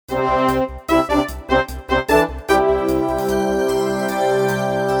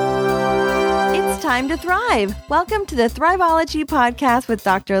time to thrive. Welcome to the Thriveology Podcast with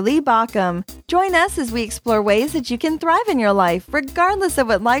Dr. Lee Baucom. Join us as we explore ways that you can thrive in your life, regardless of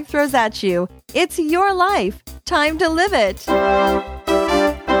what life throws at you. It's your life. Time to live it.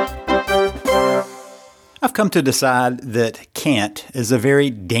 I've come to decide that can't is a very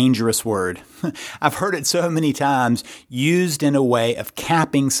dangerous word. I've heard it so many times used in a way of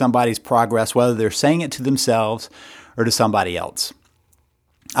capping somebody's progress, whether they're saying it to themselves or to somebody else.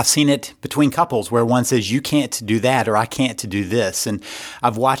 I've seen it between couples where one says, you can't do that, or I can't to do this. And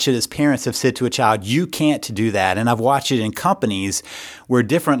I've watched it as parents have said to a child, you can't do that. And I've watched it in companies where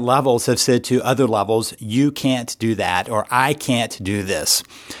different levels have said to other levels, you can't do that, or I can't do this.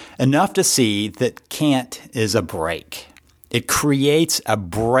 Enough to see that can't is a break. It creates a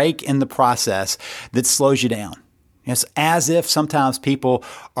break in the process that slows you down. It's as if sometimes people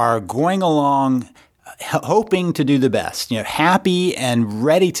are going along hoping to do the best, happy and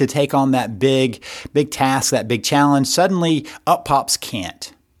ready to take on that big task, that big challenge. Suddenly up pops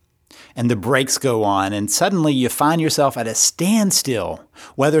can't. And the brakes go on, and suddenly you find yourself at a standstill,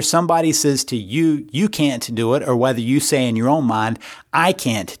 whether somebody says to you, you can't do it, or whether you say in your own mind, I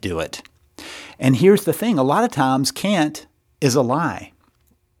can't do it. And here's the thing, a lot of times can't is a lie.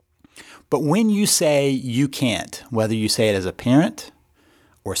 But when you say you can't, whether you say it as a parent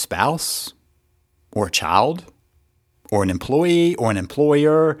or spouse or a child or an employee or an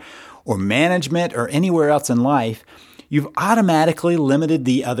employer or management or anywhere else in life, you've automatically limited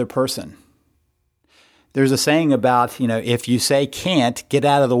the other person. There's a saying about, if you say can't, get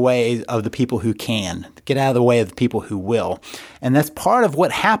out of the way of the people who can. Get out of the way of the people who will. And that's part of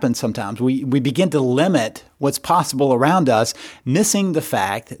what happens sometimes. We begin to limit what's possible around us, missing the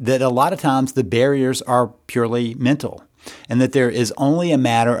fact that a lot of times the barriers are purely mental and that there is only a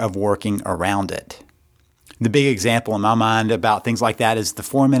matter of working around it. The big example in my mind about things like that is the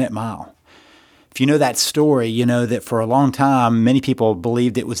 4-minute mile. If you know that story, you know that for a long time, many people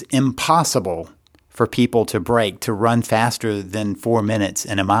believed it was impossible for people to run faster than 4 minutes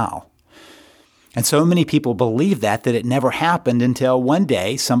in a mile. And so many people believed that it never happened until one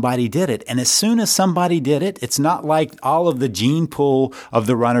day somebody did it. And as soon as somebody did it, it's not like all of the gene pool of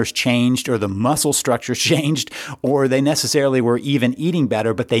the runners changed or the muscle structure changed or they necessarily were even eating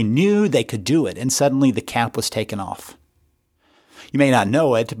better, but they knew they could do it. And suddenly the cap was taken off. You may not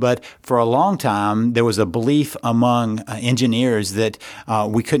know it, but for a long time, there was a belief among engineers that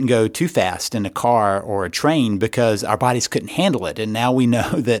we couldn't go too fast in a car or a train because our bodies couldn't handle it. And now we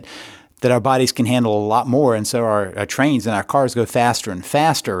know that our bodies can handle a lot more. And so our trains and our cars go faster and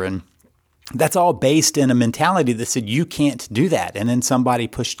faster. And that's all based in a mentality that said, you can't do that. And then somebody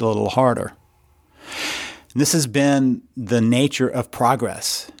pushed a little harder. And this has been the nature of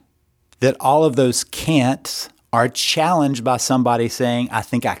progress, that all of those can'ts are challenged by somebody saying, I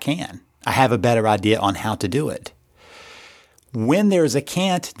think I can. I have a better idea on how to do it. When there's a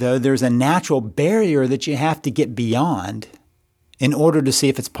can't, though, there's a natural barrier that you have to get beyond in order to see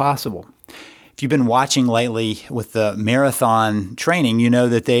if it's possible. If you've been watching lately with the marathon training, you know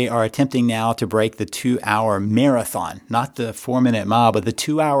that they are attempting now to break the 2-hour marathon, not the 4-minute mile, but the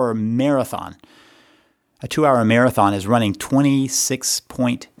 2-hour marathon. A 2-hour marathon is running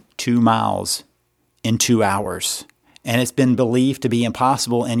 26.2 miles in 2 hours. And it's been believed to be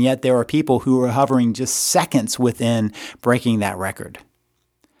impossible, and yet there are people who are hovering just seconds within breaking that record.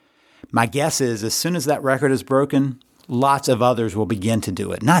 My guess is as soon as that record is broken, lots of others will begin to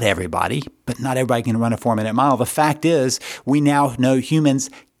do it. Not everybody, but not everybody can run a 4-minute mile. The fact is, we now know humans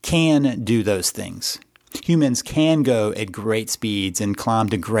can do those things. Humans can go at great speeds and climb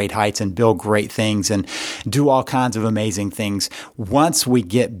to great heights and build great things and do all kinds of amazing things once we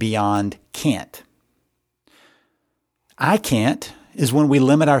get beyond can't. I can't is when we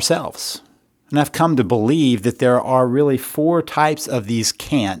limit ourselves. And I've come to believe that there are really 4 types of these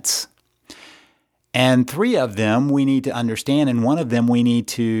can'ts. And 3 of them we need to understand, and 1 of them we need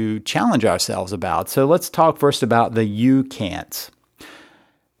to challenge ourselves about. So let's talk first about the you can'ts.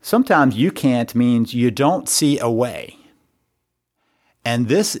 Sometimes you can't means you don't see a way. And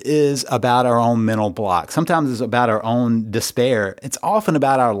this is about our own mental block. Sometimes it's about our own despair. It's often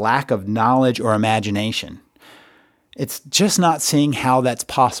about our lack of knowledge or imagination. It's just not seeing how that's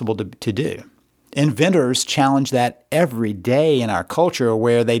possible to do. Inventors challenge that every day in our culture,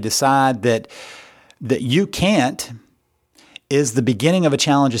 where they decide that you can't is the beginning of a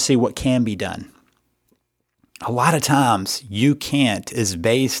challenge to see what can be done. A lot of times, you can't is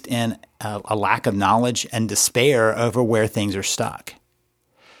based in a lack of knowledge and despair over where things are stuck.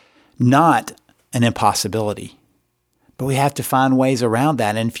 Not an impossibility. But we have to find ways around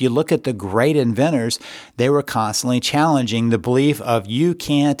that. And if you look at the great inventors, they were constantly challenging the belief of you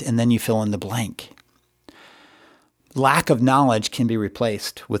can't, and then you fill in the blank. Lack of knowledge can be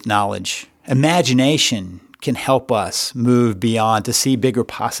replaced with knowledge. Imagination can help us move beyond to see bigger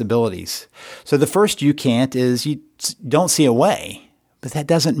possibilities. So the first you can't is you don't see a way, but that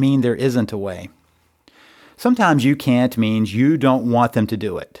doesn't mean there isn't a way. Sometimes you can't means you don't want them to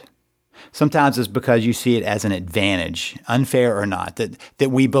do it. Sometimes it's because you see it as an advantage, unfair or not,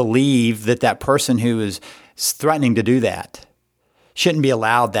 that we believe that person who is threatening to do that shouldn't be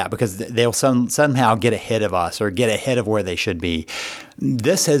allowed that because they'll somehow get ahead of us or get ahead of where they should be.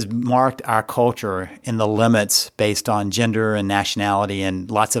 This has marked our culture in the limits based on gender and nationality and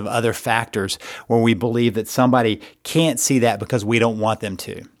lots of other factors where we believe that somebody can't see that because we don't want them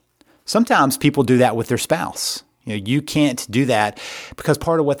to. Sometimes people do that with their spouse. You can't do that because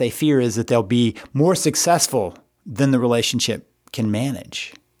part of what they fear is that they'll be more successful than the relationship can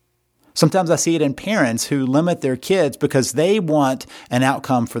manage. Sometimes I see it in parents who limit their kids because they want an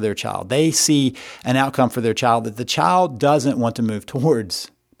outcome for their child. They see an outcome for their child that the child doesn't want to move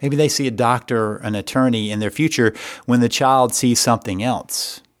towards. Maybe they see a doctor, an attorney in their future when the child sees something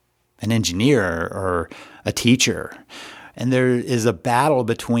else, an engineer or a teacher. And there is a battle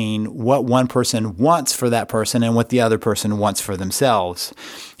between what one person wants for that person and what the other person wants for themselves.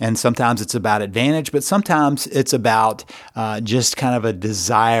 And sometimes it's about advantage, but sometimes it's about just kind of a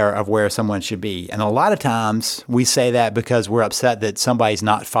desire of where someone should be. And a lot of times we say that because we're upset that somebody's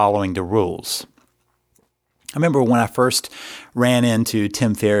not following the rules. I remember when I first ran into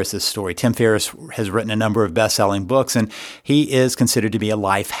Tim Ferriss's story. Tim Ferriss has written a number of best-selling books, and he is considered to be a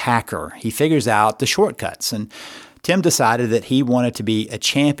life hacker. He figures out the shortcuts, and Tim decided that he wanted to be a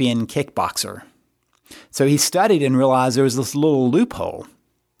champion kickboxer. So he studied and realized there was this little loophole.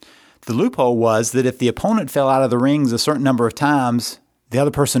 The loophole was that if the opponent fell out of the rings a certain number of times, the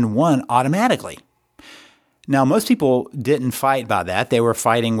other person won automatically. Now, most people didn't fight by that. They were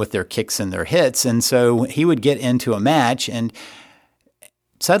fighting with their kicks and their hits. And so he would get into a match and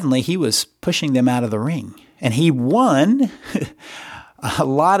suddenly he was pushing them out of the ring. And he won a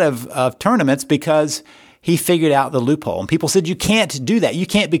lot of tournaments because he figured out the loophole. And people said, you can't do that. You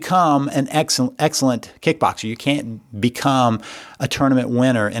can't become an excellent kickboxer. You can't become a tournament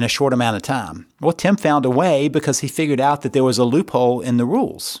winner in a short amount of time. Well, Tim found a way because he figured out that there was a loophole in the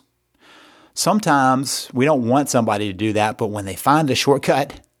rules. Sometimes we don't want somebody to do that, but when they find a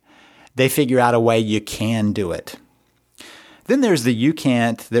shortcut, they figure out a way you can do it. Then there's the you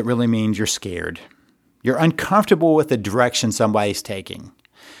can't that really means you're scared. You're uncomfortable with the direction somebody's taking.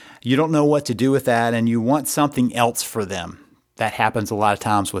 You don't know what to do with that, and you want something else for them. That happens a lot of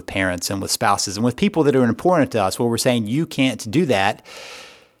times with parents and with spouses and with people that are important to us where we're saying you can't do that.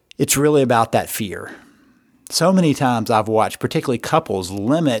 It's really about that fear. So many times I've watched particularly couples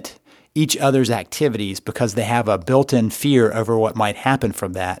limit each other's activities because they have a built-in fear over what might happen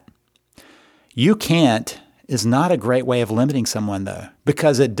from that. You can't is not a great way of limiting someone, though,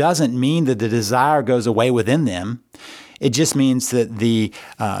 because it doesn't mean that the desire goes away within them. It just means that the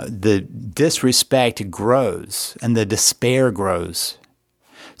disrespect grows and the despair grows.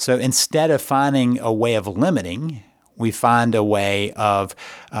 So instead of finding a way of limiting, we find a way of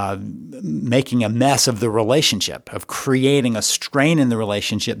making a mess of the relationship, of creating a strain in the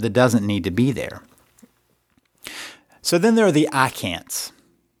relationship that doesn't need to be there. So then there are the I can'ts.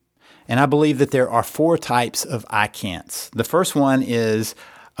 And I believe that there are 4 types of I can'ts. The first one is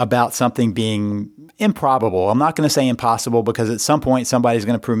about something being improbable. I'm not going to say impossible because at some point somebody's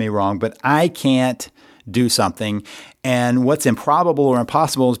going to prove me wrong, but I can't do something. And what's improbable or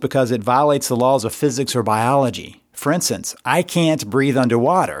impossible is because it violates the laws of physics or biology. For instance, I can't breathe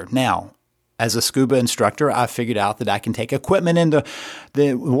underwater. Now, as a scuba instructor, I figured out that I can take equipment into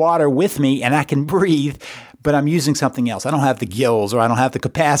the water with me and I can breathe, but I'm using something else. I don't have the gills or I don't have the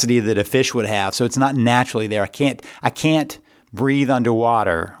capacity that a fish would have, so it's not naturally there. I can't breathe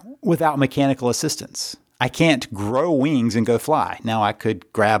underwater without mechanical assistance. I can't grow wings and go fly. Now, I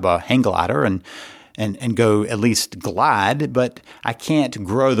could grab a hang glider and go at least glide, but I can't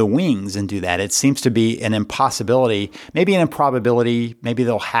grow the wings and do that. It seems to be an impossibility, maybe an improbability. Maybe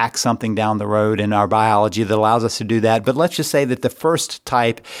they'll hack something down the road in our biology that allows us to do that. But let's just say that the first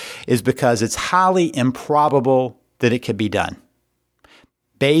type is because it's highly improbable that it could be done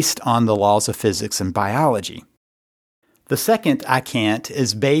based on the laws of physics and biology. The second I can't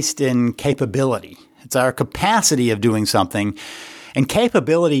is based in capability. It's our capacity of doing something, and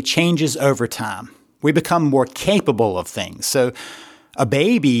capability changes over time. We become more capable of things. So a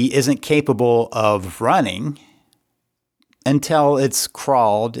baby isn't capable of running until it's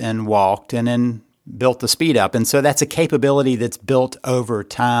crawled and walked and then built the speed up. And so that's a capability that's built over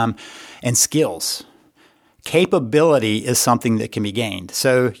time and skills. Capability is something that can be gained.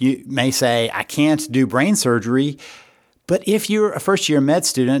 So you may say, I can't do brain surgery, but if you're a first-year med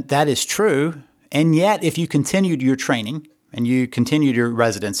student, that is true. And yet, if you continued your training and you continued your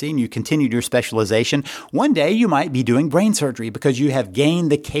residency and you continued your specialization, one day you might be doing brain surgery because you have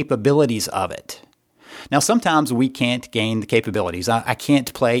gained the capabilities of it. Now, sometimes we can't gain the capabilities. I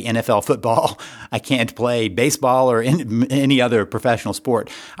can't play NFL football. I can't play baseball or any other professional sport.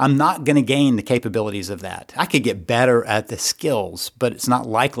 I'm not going to gain the capabilities of that. I could get better at the skills, but it's not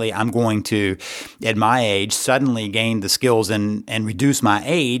likely I'm going to, at my age, suddenly gain the skills and reduce my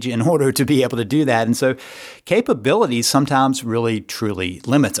age in order to be able to do that. And so capabilities sometimes really, truly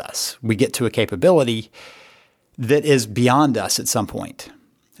limits us. We get to a capability that is beyond us at some point.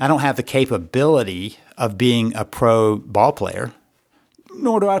 I don't have the capability of being a pro ball player,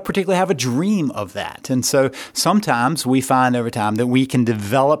 nor do I particularly have a dream of that. And so sometimes we find over time that we can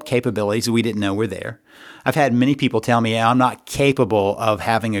develop capabilities we didn't know were there. I've had many people tell me I'm not capable of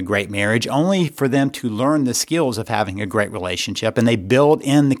having a great marriage, only for them to learn the skills of having a great relationship, and they build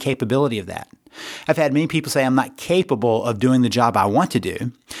in the capability of that. I've had many people say I'm not capable of doing the job I want to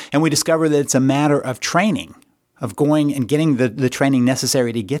do, and we discover that it's a matter of training, of going and getting the training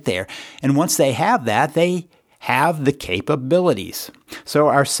necessary to get there. And once they have that, they have the capabilities. So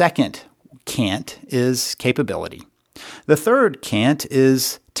our second can't is capability. The third can't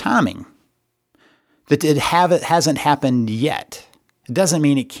is timing. That it hasn't happened yet. It doesn't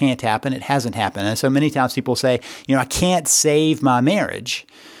mean it can't happen. It hasn't happened. And so many times people say, I can't save my marriage.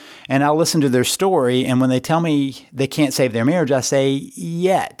 And I'll listen to their story, and when they tell me they can't save their marriage, I say,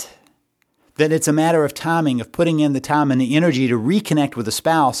 yet. That it's a matter of timing, of putting in the time and the energy to reconnect with a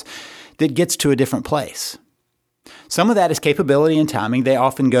spouse that gets to a different place. Some of that is capability and timing. They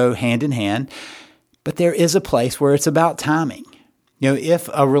often go hand in hand, but there is a place where it's about timing. If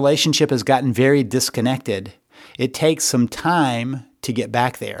a relationship has gotten very disconnected, it takes some time to get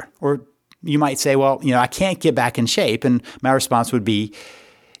back there. Or you might say, well, I can't get back in shape. And my response would be,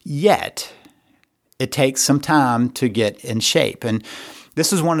 yet. It takes some time to get in shape. And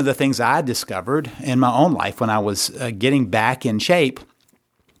this is one of the things I discovered in my own life when I was getting back in shape.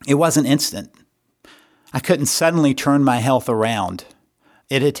 It wasn't instant. I couldn't suddenly turn my health around.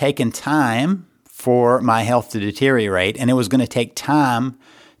 It had taken time for my health to deteriorate, and it was going to take time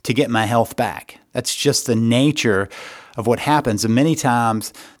to get my health back. That's just the nature of what happens. And many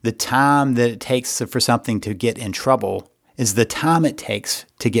times, the time that it takes for something to get in trouble is the time it takes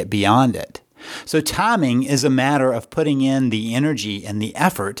to get beyond it. So timing is a matter of putting in the energy and the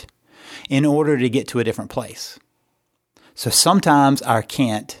effort in order to get to a different place. So sometimes our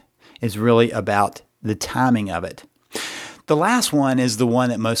can't is really about the timing of it. The last one is the one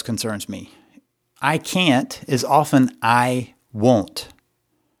that most concerns me. I can't is often I won't.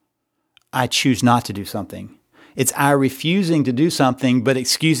 I choose not to do something. It's I refusing to do something but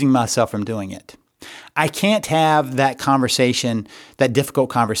excusing myself from doing it. I can't have that conversation, that difficult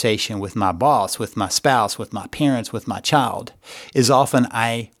conversation with my boss, with my spouse, with my parents, with my child, is often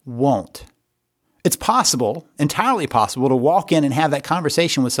I won't. It's possible, entirely possible, to walk in and have that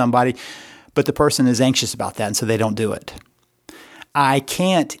conversation with somebody, but the person is anxious about that, and so they don't do it. I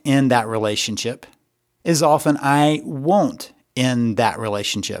can't end that relationship is often I won't end that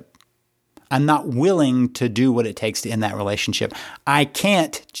relationship. I'm not willing to do what it takes to end that relationship. I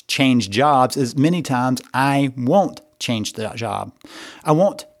can't change jobs as many times I won't change the job. I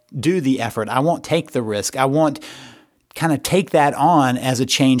won't do the effort. I won't take the risk. I won't kind of take that on as a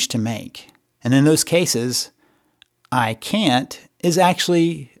change to make. And in those cases, I can't is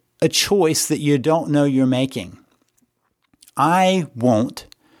actually a choice that you don't know you're making. I won't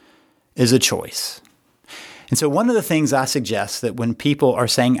is a choice. And so one of the things I suggest that when people are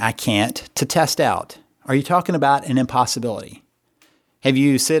saying I can't, to test out, are you talking about an impossibility? Have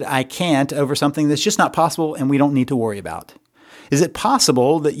you said I can't over something that's just not possible and we don't need to worry about? Is it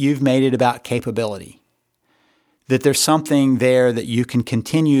possible that you've made it about capability? That there's something there that you can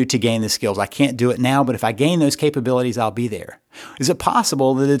continue to gain the skills. I can't do it now, but if I gain those capabilities, I'll be there. Is it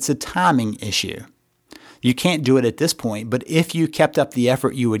possible that it's a timing issue? You can't do it at this point, but if you kept up the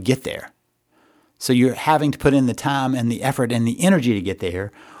effort, you would get there. So you're having to put in the time and the effort and the energy to get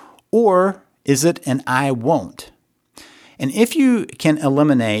there. Or is it an I won't? And if you can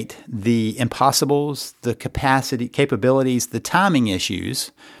eliminate the impossibles, the capabilities, the timing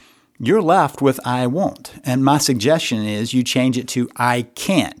issues, you're left with I won't. And my suggestion is you change it to I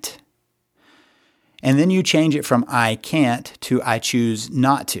can't. And then you change it from I can't to I choose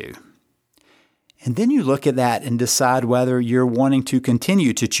not to. And then you look at that and decide whether you're wanting to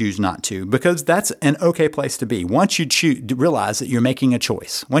continue to choose not to, because that's an okay place to be. Once you realize that you're making a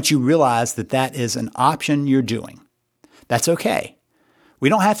choice, once you realize that that is an option you're doing, that's okay. We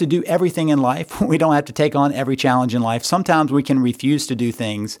don't have to do everything in life. We don't have to take on every challenge in life. Sometimes we can refuse to do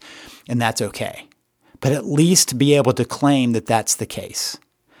things, and that's okay. But at least be able to claim that that's the case.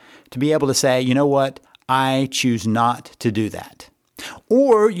 To be able to say, you know what, I choose not to do that.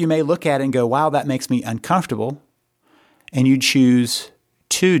 Or you may look at it and go, wow, that makes me uncomfortable. And you choose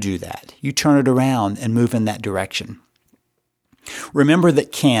to do that. You turn it around and move in that direction. Remember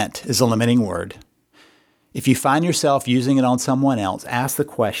that can't is a limiting word. If you find yourself using it on someone else, ask the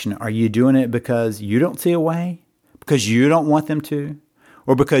question, are you doing it because you don't see a way? Because you don't want them to?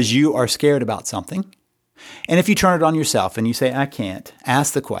 Or because you are scared about something? And if you turn it on yourself and you say, I can't,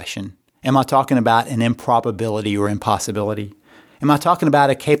 ask the question, am I talking about an improbability or impossibility? Am I talking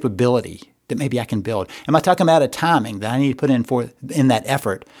about a capability that maybe I can build? Am I talking about a timing that I need to put in that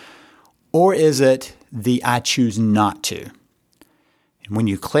effort? Or is it the I choose not to? And when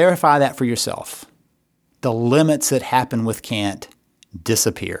you clarify that for yourself, the limits that happen with can't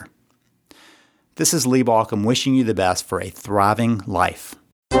disappear. This is Lee Baucom wishing you the best for a thriving life.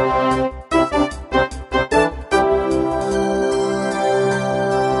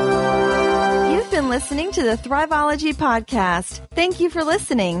 Listening to the Thriveology podcast. Thank you for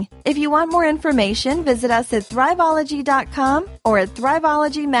listening. If you want more information, visit us at Thriveology.com or at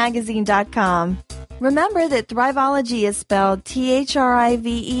ThriveologyMagazine.com. Remember that Thriveology is spelled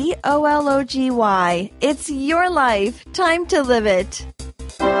ThriveOlogy. It's your life. Time to live it.